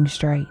thinking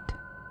straight."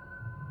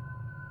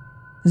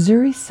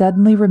 Zuri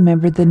suddenly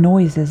remembered the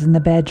noises in the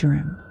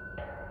bedroom.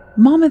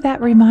 "Mama,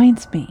 that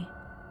reminds me.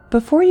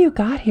 Before you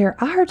got here,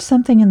 I heard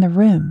something in the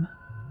room.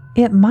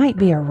 It might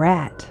be a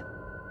rat.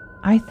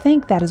 I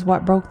think that is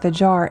what broke the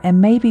jar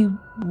and maybe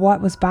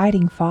what was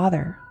biting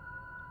Father."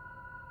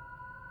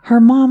 Her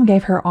mom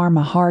gave her arm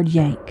a hard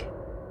yank.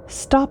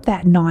 "Stop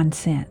that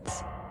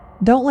nonsense.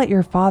 Don't let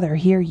your father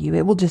hear you.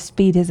 It will just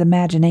feed his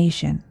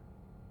imagination.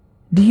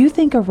 Do you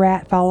think a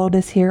rat followed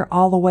us here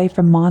all the way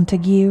from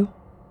Montague?"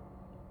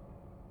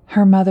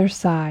 Her mother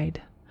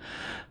sighed.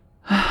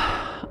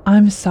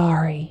 "I'm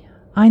sorry.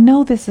 I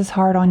know this is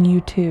hard on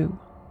you too."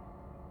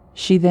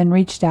 She then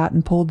reached out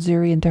and pulled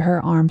Zuri into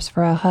her arms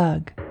for a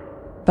hug,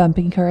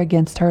 bumping her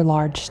against her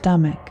large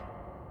stomach.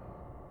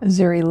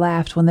 Zuri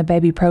laughed when the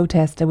baby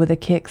protested with a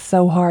kick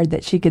so hard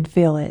that she could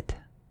feel it.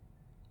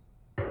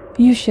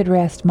 "You should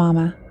rest,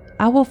 Mama.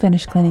 I will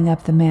finish cleaning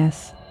up the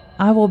mess.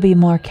 I will be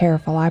more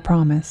careful, I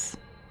promise."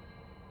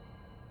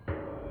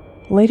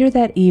 Later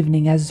that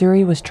evening, as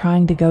Zuri was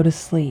trying to go to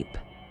sleep,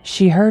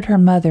 she heard her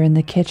mother in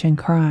the kitchen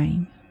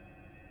crying.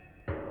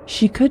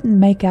 She couldn't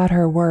make out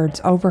her words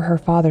over her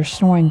father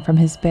snoring from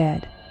his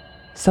bed,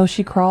 so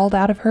she crawled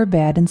out of her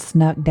bed and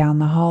snuck down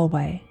the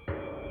hallway.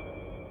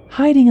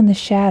 Hiding in the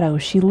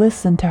shadows, she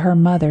listened to her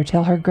mother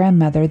tell her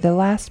grandmother the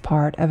last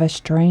part of a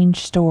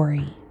strange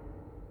story.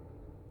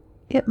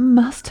 "It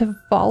must have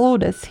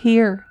followed us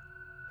here.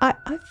 I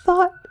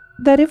thought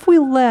that if we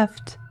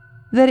left,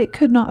 that it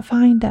could not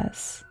find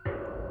us.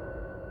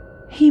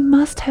 He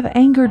must have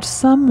angered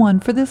someone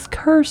for this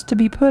curse to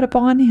be put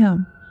upon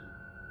him.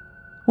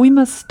 We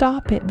must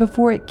stop it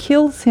before it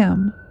kills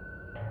him.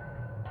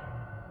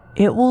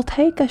 It will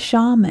take a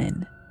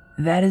shaman.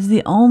 That is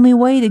the only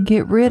way to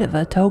get rid of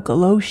a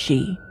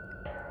Tokoloshi,"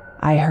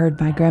 I heard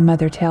my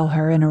grandmother tell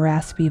her in a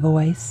raspy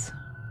voice.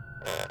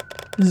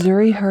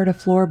 Zuri heard a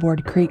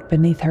floorboard creak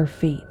beneath her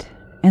feet,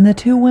 and the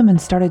two women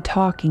started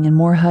talking in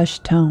more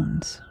hushed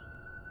tones.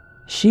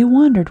 She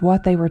wondered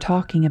what they were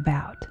talking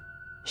about.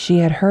 She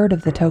had heard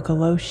of the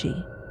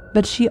Tokoloshi,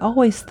 but she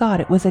always thought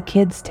it was a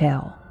kid's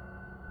tale.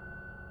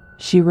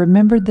 She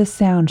remembered the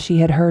sound she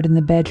had heard in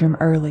the bedroom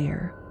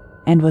earlier,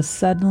 and was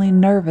suddenly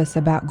nervous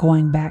about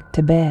going back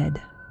to bed.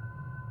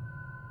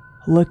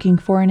 Looking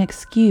for an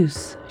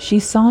excuse, she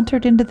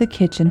sauntered into the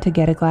kitchen to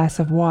get a glass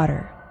of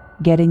water,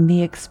 getting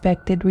the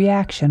expected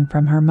reaction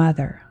from her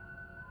mother.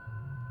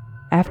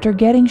 After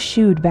getting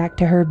shooed back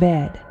to her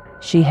bed,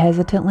 she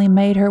hesitantly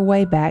made her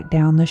way back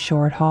down the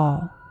short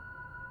hall.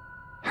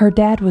 Her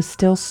dad was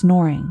still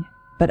snoring,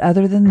 but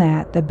other than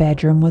that, the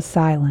bedroom was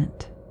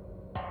silent.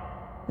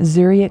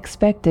 Zuri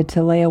expected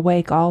to lay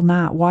awake all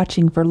night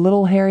watching for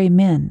little hairy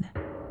men,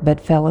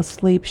 but fell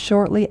asleep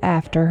shortly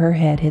after her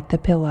head hit the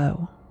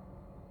pillow.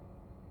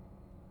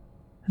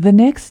 The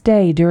next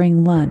day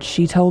during lunch,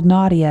 she told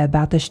Nadia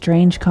about the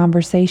strange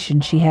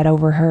conversation she had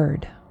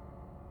overheard.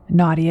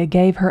 Nadia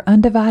gave her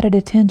undivided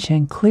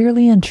attention,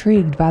 clearly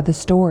intrigued by the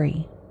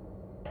story.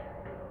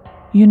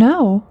 "You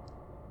know,"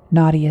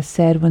 Nadia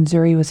said when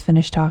Zuri was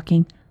finished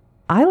talking,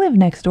 "I live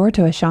next door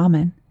to a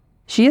shaman.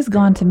 She has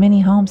gone to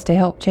many homes to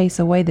help chase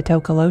away the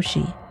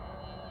Tokoloshi.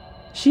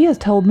 She has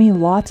told me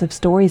lots of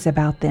stories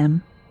about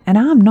them, and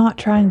I'm not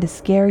trying to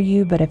scare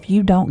you, but if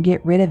you don't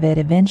get rid of it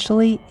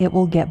eventually, it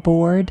will get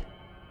bored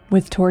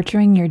with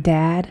torturing your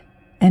dad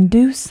and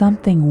do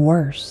something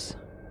worse."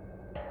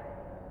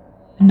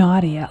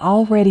 Nadia,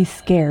 already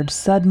scared,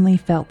 suddenly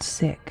felt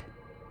sick.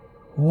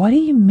 "What do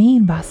you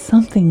mean by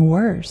something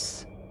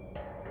worse?"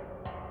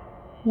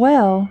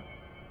 "Well,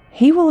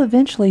 he will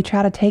eventually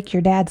try to take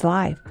your dad's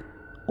life,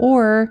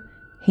 or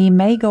he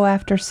may go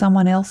after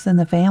someone else in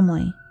the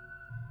family.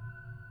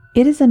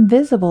 It is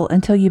invisible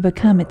until you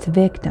become its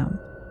victim.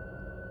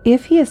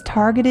 If he has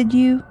targeted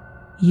you,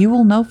 you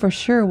will know for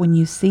sure when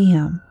you see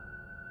him."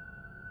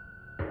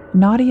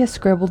 Nadia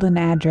scribbled an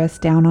address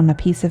down on a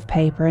piece of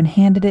paper and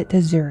handed it to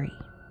Zuri.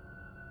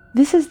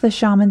 "This is the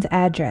shaman's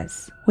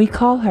address. We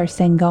call her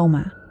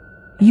Sangoma.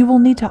 You will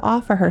need to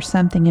offer her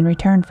something in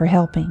return for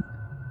helping."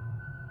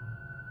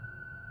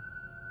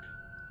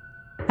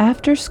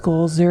 After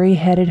school, Zuri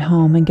headed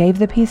home and gave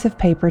the piece of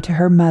paper to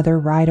her mother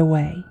right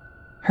away.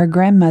 Her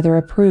grandmother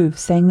approved,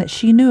 saying that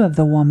she knew of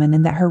the woman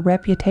and that her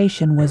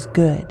reputation was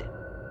good.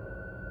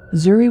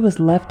 Zuri was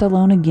left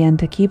alone again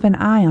to keep an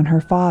eye on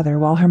her father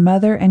while her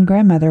mother and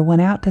grandmother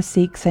went out to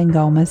seek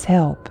Sangoma's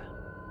help.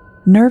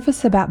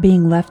 Nervous about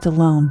being left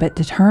alone but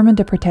determined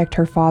to protect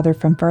her father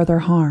from further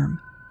harm,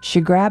 she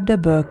grabbed a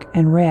book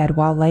and read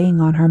while laying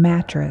on her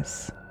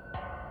mattress.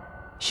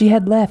 She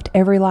had left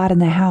every light in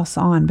the house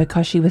on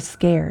because she was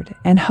scared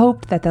and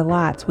hoped that the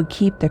lights would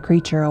keep the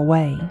creature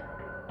away.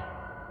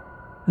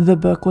 The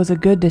book was a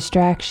good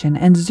distraction,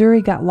 and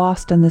Zuri got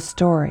lost in the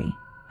story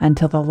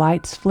until the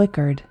lights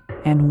flickered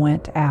and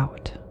went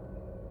out.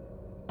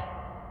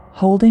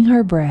 Holding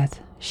her breath,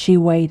 she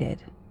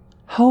waited,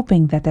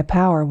 hoping that the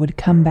power would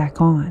come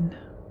back on.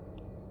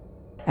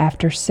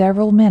 After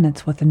several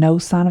minutes with no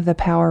sign of the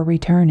power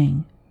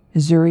returning,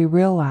 Zuri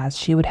realized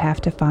she would have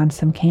to find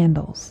some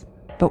candles,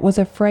 but was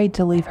afraid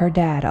to leave her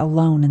dad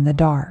alone in the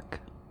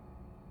dark.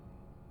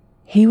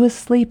 He was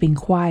sleeping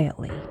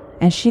quietly,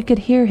 and she could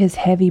hear his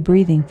heavy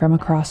breathing from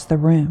across the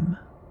room.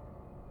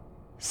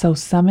 So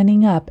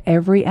summoning up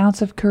every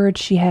ounce of courage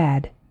she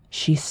had,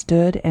 she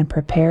stood and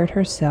prepared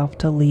herself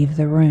to leave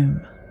the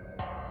room.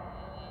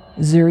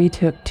 Zuri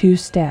took 2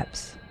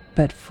 steps,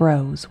 but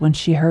froze when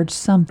she heard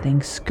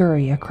something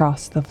scurry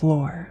across the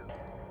floor.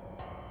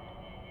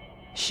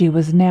 She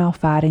was now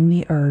fighting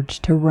the urge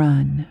to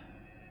run.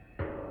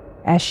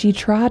 As she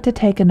tried to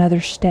take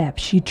another step,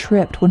 she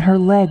tripped when her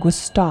leg was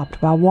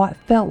stopped by what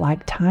felt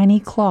like tiny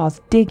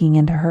claws digging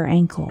into her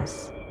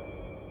ankles.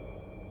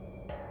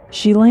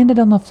 She landed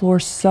on the floor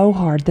so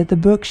hard that the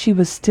book she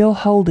was still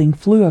holding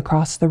flew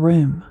across the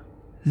room.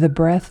 The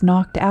breath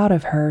knocked out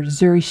of her,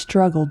 Zuri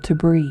struggled to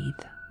breathe.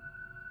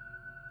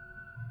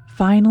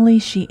 Finally,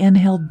 she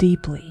inhaled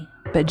deeply,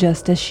 but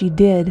just as she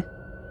did,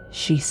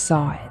 she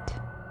saw it.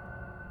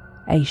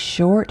 A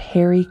short,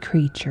 hairy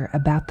creature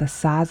about the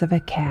size of a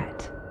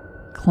cat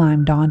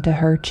climbed onto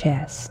her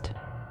chest.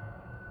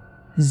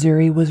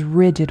 Zuri was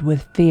rigid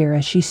with fear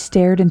as she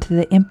stared into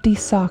the empty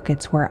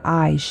sockets where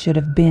eyes should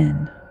have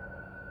been.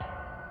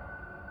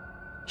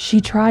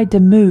 She tried to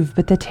move,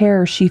 but the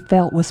terror she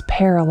felt was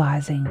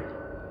paralyzing.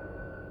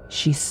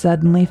 She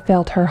suddenly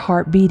felt her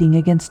heart beating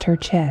against her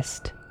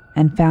chest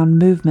and found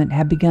movement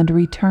had begun to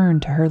return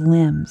to her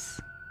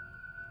limbs.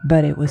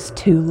 But it was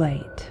too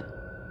late.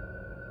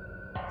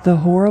 The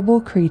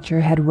horrible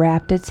creature had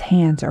wrapped its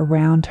hands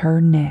around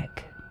her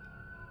neck,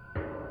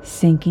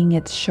 sinking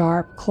its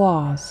sharp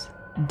claws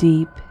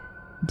deep,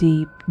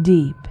 deep,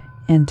 deep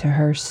into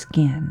her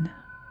skin.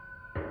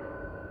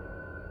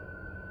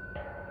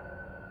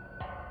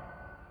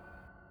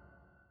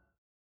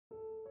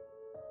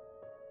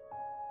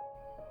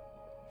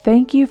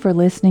 Thank you for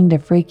listening to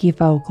Freaky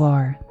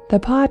Folklore,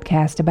 the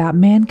podcast about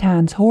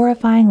mankind's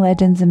horrifying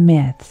legends and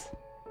myths.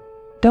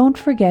 Don't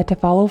forget to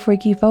follow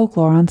Freaky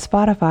Folklore on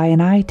Spotify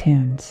and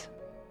iTunes.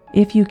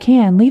 If you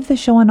can, leave the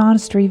show an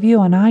honest review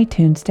on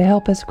iTunes to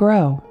help us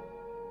grow.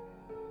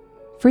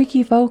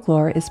 Freaky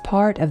Folklore is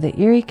part of the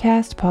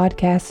EerieCast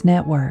Podcast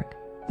Network,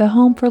 the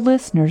home for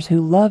listeners who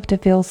love to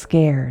feel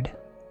scared.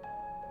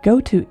 Go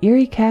to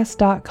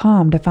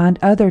EerieCast.com to find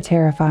other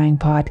terrifying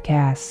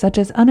podcasts such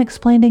as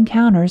Unexplained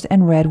Encounters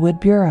and Redwood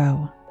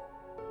Bureau.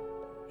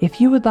 If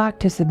you would like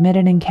to submit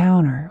an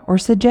encounter or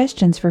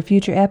suggestions for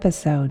future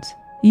episodes,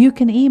 you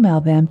can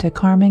email them to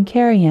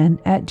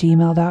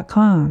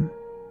carmancarrion@gmail.com.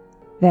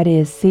 That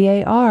is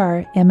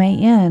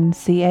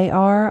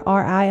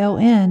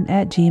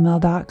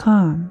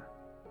carmancarrion@gmail.com.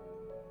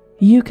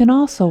 You can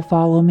also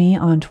follow me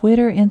on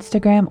Twitter,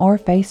 Instagram, or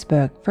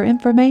Facebook for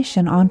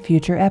information on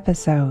future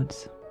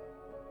episodes.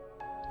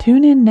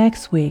 Tune in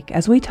next week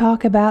as we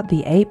talk about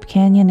the Ape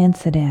Canyon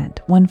incident,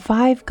 when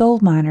 5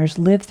 gold miners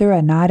lived through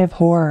a night of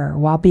horror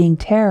while being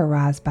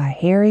terrorized by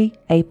hairy,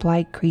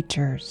 ape-like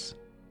creatures.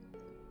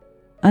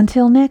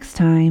 Until next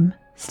time,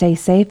 stay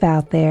safe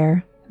out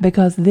there,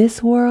 because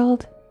this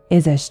world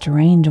is a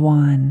strange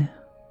one.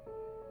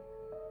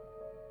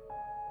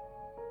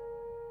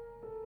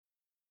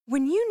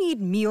 When you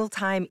need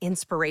mealtime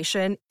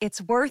inspiration, it's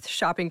worth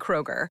shopping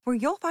Kroger, where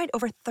you'll find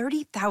over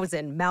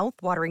 30,000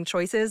 mouth-watering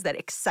choices that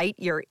excite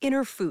your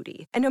inner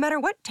foodie. And no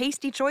matter what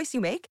tasty choice you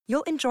make,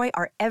 you'll enjoy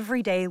our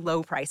everyday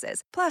low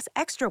prices, plus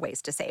extra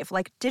ways to save,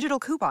 like digital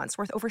coupons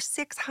worth over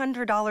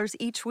 $600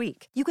 each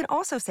week. You can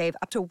also save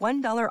up to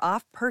 $1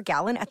 off per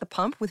gallon at the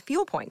pump with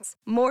fuel points.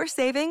 More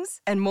savings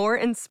and more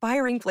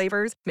inspiring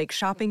flavors make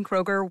shopping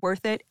Kroger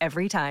worth it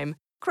every time.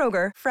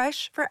 Kroger,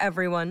 fresh for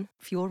everyone.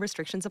 Fuel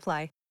restrictions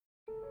apply.